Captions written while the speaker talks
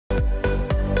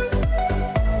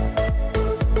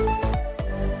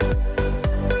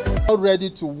ready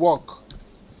to work.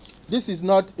 This is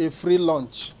not a free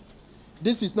lunch.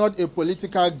 This is not a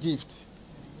political gift.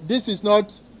 This is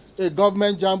not a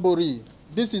government jamboree.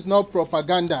 This is not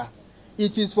propaganda.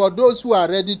 It is for those who are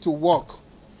ready to work.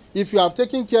 If you have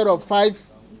taken care of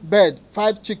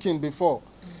 5 chicken before,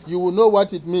 you will know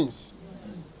what it means.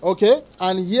 Okay?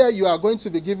 And here you are going to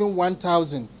be given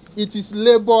 1,000. It is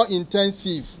labor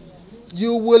intensive.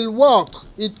 You will work.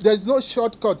 There's no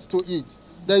shortcut to it.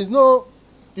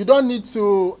 You don't need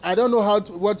to, I don't know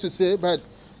what to say, but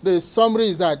the summary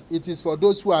is that it is for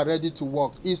those who are ready to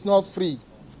work. It's not free.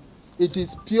 It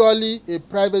is purely a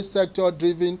private sector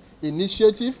driven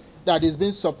initiative that is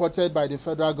being supported by the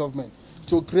federal government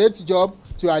to create jobs,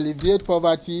 to alleviate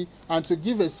poverty, and to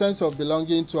give a sense of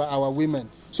belonging to our women.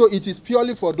 So it is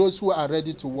purely for those who are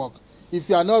ready to work. If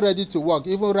you are not ready to work,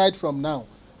 even right from now,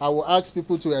 I will ask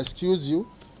people to excuse you.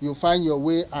 You find your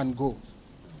way and go.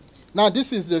 Now,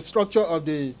 this is the structure of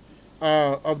the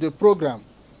program.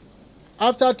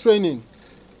 After training,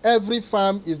 every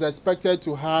farm is expected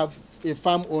to have a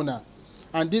farm owner.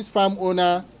 And this farm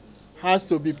owner has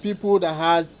to be people that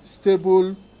has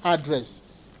stable address.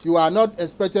 You are not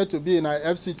expected to be in our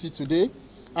FCT today,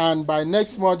 and by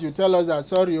next month you tell us that,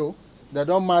 sorry, they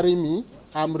don't marry me,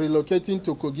 I'm relocating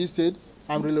to Kogi State,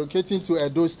 I'm relocating to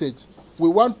Edo State. We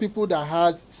want people that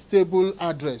has stable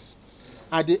address.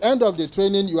 At the end of the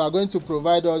training, you are going to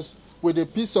provide us with a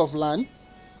piece of land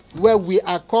where we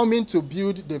are coming to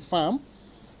build the farm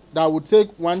that will take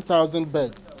 1,000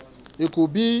 beds. It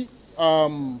could be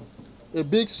a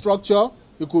big structure,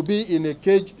 it could be in a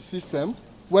cage system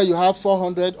where you have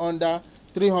 400 under,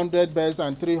 300 beds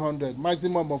and 300,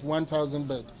 maximum of 1,000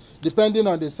 beds, depending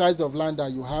on the size of land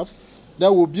that you have.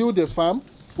 Then we'll build the farm,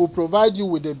 we'll provide you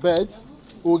with the beds,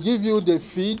 we'll give you the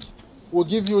feed, we'll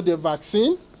give you the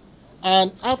vaccine,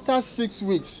 and after 6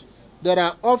 weeks, there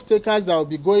are off-takers that will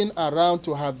be going around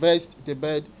to harvest the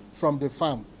bed from the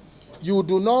farm. You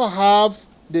do not have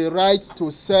the right to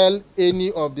sell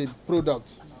any of the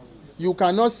products. You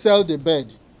cannot sell the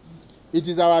bed. It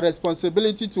is our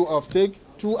responsibility to off-take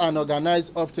through an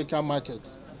organized off-taker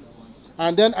market.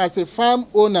 And then as a farm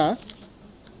owner,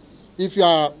 if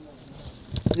your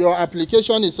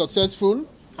application is successful,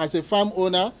 as a farm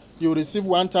owner, you receive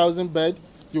 1,000 bed,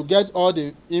 you get all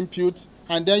the input,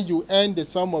 and then you earn the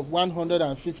sum of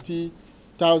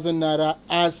 150,000 naira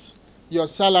as your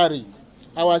salary.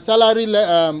 Our salary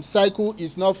cycle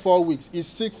is not 4 weeks, it's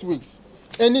 6 weeks.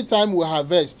 Anytime we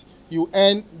harvest, you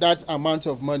earn that amount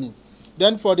of money.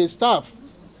 Then for the staff,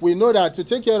 we know that to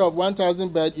take care of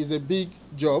 1,000 beds is a big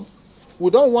job. We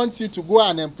don't want you to go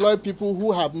and employ people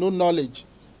who have no knowledge,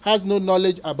 has no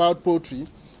knowledge about poultry.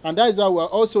 And that is why we're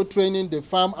also training the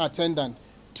farm attendant,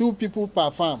 2 people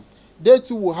per farm. They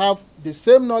too will have the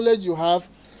same knowledge you have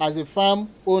as a farm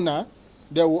owner.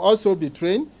 They will also be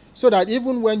trained so that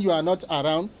even when you are not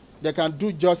around, they can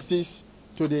do justice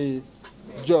to the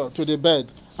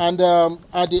bed. And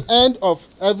at the end of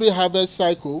every harvest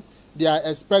cycle, they are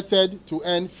expected to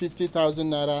earn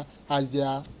 50,000 naira as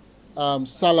their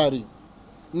salary.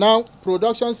 Now,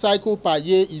 production cycle per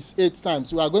year is 8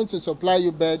 times. We are going to supply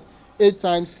you bed 8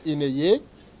 times in a year.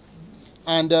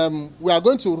 And we are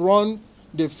going to run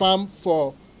the farm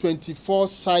for 24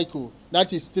 cycle.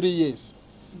 That is 3 years.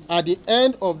 At the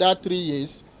end of that 3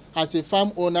 years, as a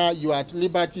farm owner, you are at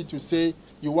liberty to say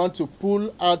you want to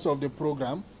pull out of the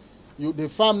program. The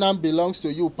farm now belongs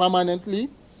to you permanently.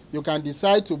 You can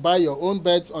decide to buy your own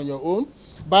beds on your own,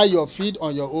 buy your feed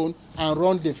on your own, and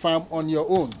run the farm on your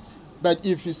own. But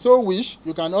if you so wish,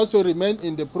 you can also remain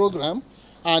in the program,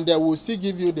 and we'll still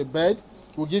give you the bed,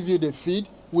 we'll give you the feed,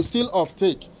 we'll still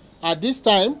off-take. At this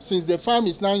time, since the farm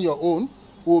is now your own,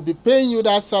 we'll be paying you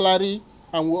that salary,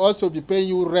 and we'll also be paying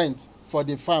you rent for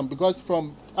the farm, because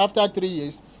from after 3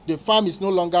 years, the farm is no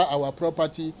longer our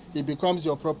property, it becomes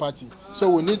your property. So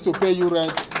we need to pay you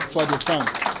rent for the farm.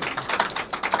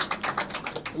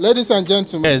 Ladies and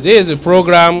gentlemen. Yes, this is a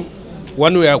program,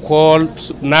 one we are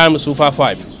called NAM Super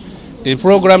 5. The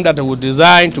program that was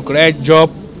designed to create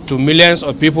jobs to millions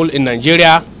of people in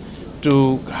Nigeria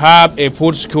to have a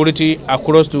food security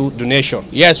across the nation.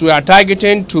 Yes, we are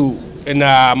targeting to, in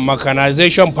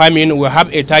mechanization farming, we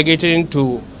have a targeting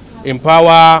to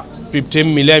empower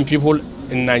 15 million people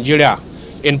in Nigeria.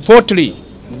 In Poultry,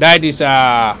 that is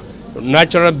a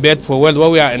natural bed for wealth, where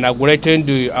we are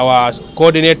inaugurating our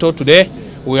coordinator today.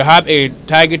 We have a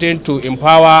targeting to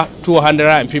empower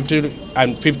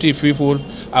 250 people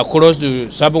across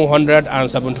the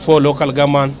 774 local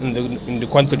government in the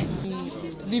country.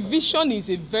 The vision is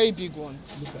a very big one.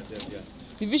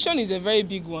 The vision is a very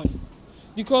big one,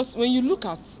 because when you look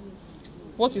at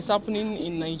what is happening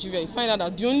in Nigeria, you find out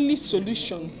that the only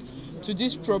solution to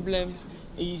this problem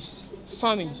is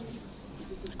farming.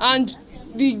 And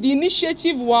the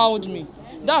initiative wowed me.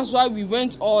 That's why we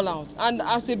went all out. And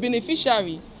as a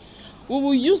beneficiary, we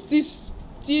will use this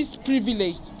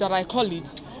privilege, that I call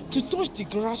it, to touch the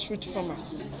grassroots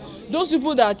farmers. Those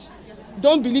people that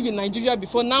don't believe in Nigeria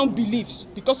before now believes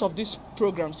because of this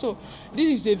program. So this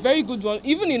is a very good one.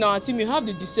 Even in our team, we have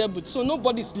the disabled, so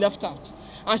nobody's left out.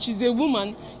 And she's a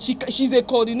woman, she's a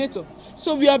coordinator.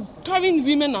 So we are carrying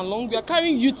women along, we are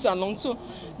carrying youths along. So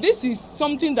this is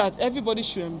something that everybody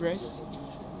should embrace.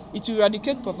 It will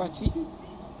eradicate poverty.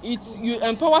 You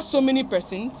empower so many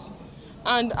persons.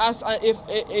 And as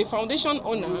a foundation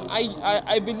owner,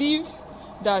 I believe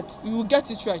that we will get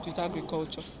it right with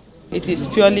agriculture. It is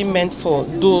purely meant for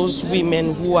those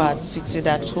women who are seated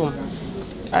at home.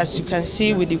 As you can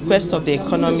see, with the quest of the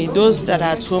economy, those that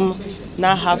are at home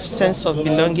now have sense of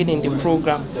belonging in the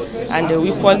program, and they will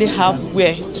equally have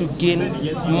where to gain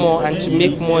more and to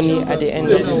make money at the end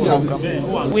of the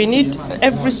program. We need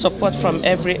every support from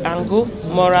every angle: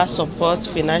 moral support,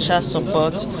 financial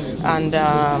support, and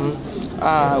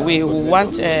we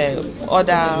want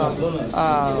other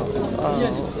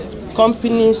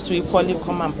companies to equally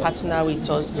come and partner with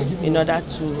us in order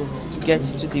to get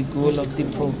to the goal of the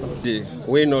program.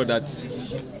 We know that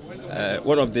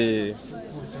one of the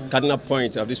cardinal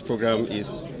points of this program is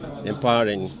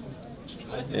empowerment.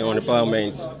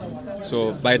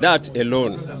 So by that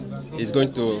alone, it's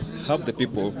going to help the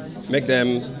people, make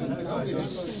them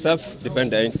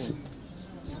self-dependent,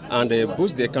 and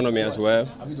boost the economy as well.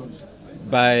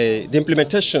 By the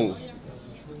implementation,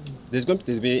 there's going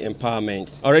to be empowerment.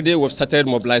 Already we've started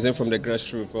mobilizing from the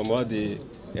grassroots, from all the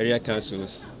area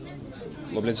councils.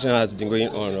 Mobilization has been going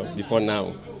on before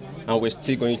now, and we're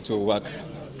still going to work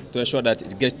to ensure that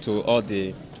it gets to all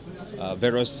the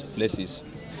various places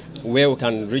where we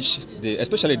can reach,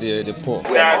 especially the poor.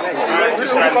 Do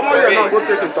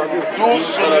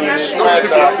solemnly swear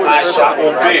that I shall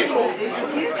obey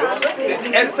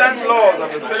the extant laws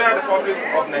of the Federal Republic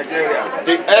of Nigeria.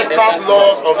 The extant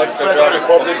laws of the Federal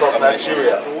Republic of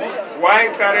Nigeria.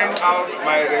 While carrying out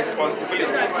my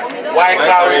responsibilities. While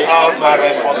carrying out my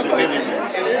responsibilities.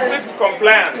 In strict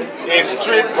compliance. In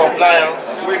strict compliance.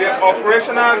 With the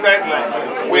operational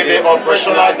guidelines. With the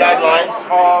operational guidelines.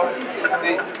 Of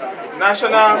the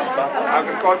National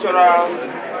Agricultural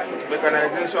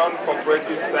Mechanization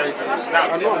Cooperative Society. Now,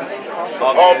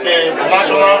 of the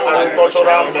National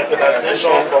Agricultural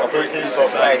Mechanization Cooperative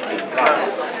Society.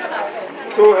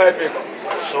 So help me.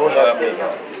 So help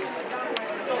me.